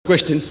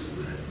question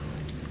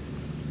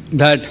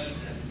that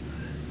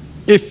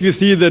if you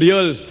see the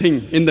real thing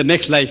in the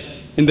next life,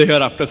 in the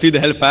hereafter, see the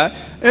hellfire,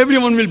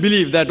 everyone will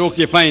believe that,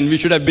 okay, fine, we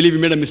should have believed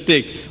we made a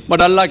mistake.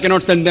 But Allah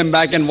cannot send them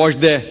back and wash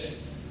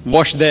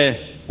their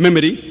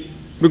memory,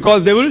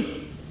 because they will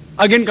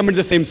again commit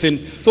the same sin.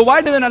 So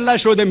why doesn't Allah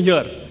show them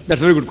here?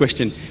 That's a very good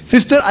question.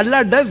 Sister,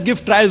 Allah does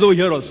give trials over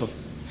here also.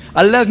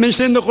 Allah has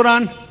mentioned in the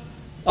Quran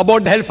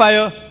about the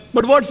hellfire.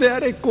 But what say?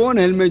 Arey, kaun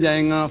hell mein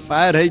jayega?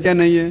 Fire hai kya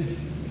nahi hai?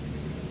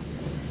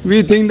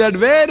 We think that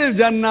where is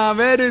Jannah?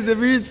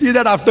 We see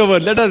that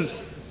afterward.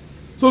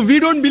 So we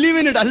don't believe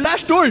in it. Allah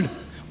is told,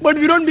 but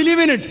we don't believe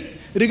in it.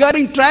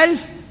 Regarding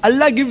trials,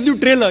 Allah gives you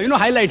trailer,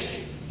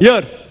 highlights.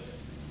 Here,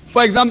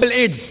 for example,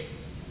 AIDS.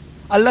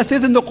 Allah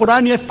says in the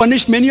Quran, He has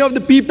punished many of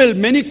the people,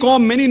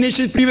 many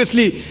nations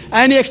previously,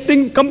 and He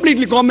extinct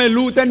completely Qawm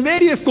Lut and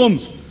various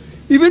qawms.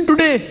 Even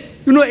today,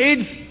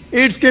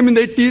 AIDS came in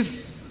the 80s,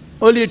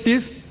 early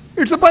 80s.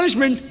 It's a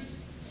punishment.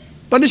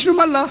 Punishment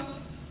from Allah.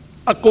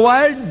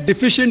 Acquired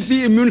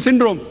deficiency immune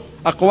syndrome.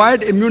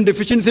 Acquired immune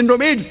deficiency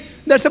syndrome, AIDS.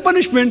 That's a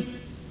punishment.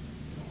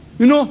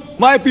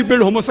 Why people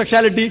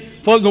homosexuality?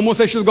 First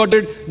homosexuals got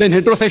it, then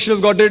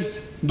heterosexuals got it.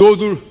 Those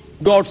who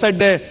go outside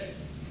their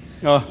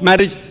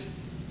marriage.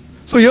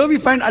 So here we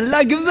find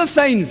Allah gives us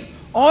signs.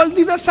 All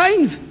these are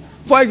signs.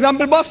 For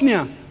example,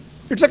 Bosnia.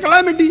 It's a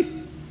calamity.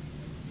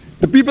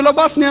 The people of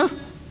Bosnia,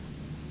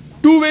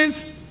 two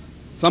ways.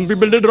 Some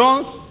people did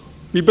wrong.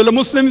 People are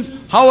Muslims.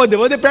 How are they?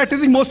 Were they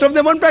practicing? Most of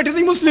them weren't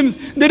practicing Muslims.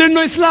 They didn't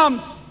know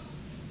Islam.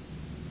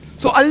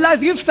 So Allah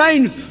gives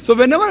signs. So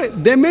whenever,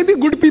 there may be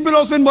good people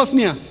also in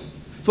Bosnia.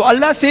 So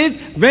Allah says,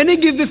 when He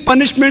gives this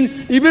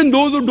punishment, even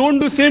those who don't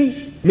do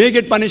sin may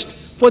get punished.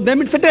 For them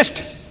it's a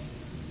test.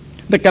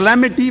 The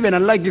calamity, when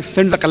Allah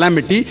sends a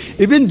calamity,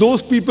 even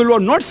those people who are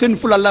not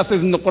sinful, Allah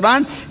says in the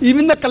Quran,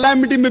 even the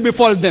calamity may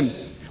befall them.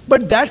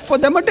 But that's for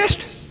them a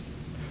test.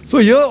 So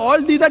here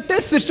all these are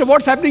tests, sister.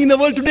 What's happening in the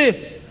world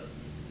today?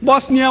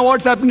 Bosnia,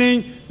 what's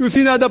happening? You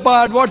see the other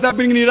part, what's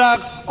happening in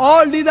Iraq.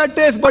 All these are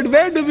tests, but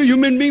where do we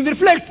human beings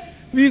reflect?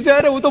 We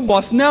say, वो तो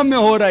Bosnia में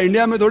हो रहा है,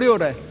 India में थोड़ी हो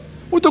रहा है.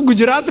 वो तो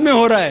गुजरात में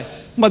हो रहा है,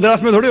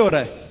 मद्रास में थोड़ी हो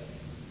रहा है.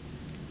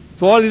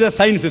 So all these are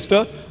signs,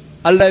 sister.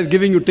 Allah is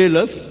giving you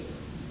tailors.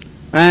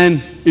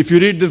 And if you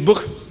read this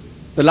book,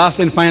 the last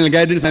and final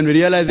guidance, and we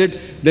realize it,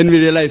 then we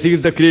realize He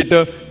is the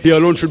creator, He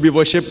alone should be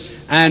worshipped.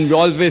 And we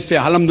always say,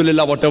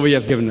 Alhamdulillah, whatever He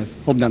has given us.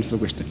 Hope that answers the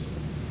question.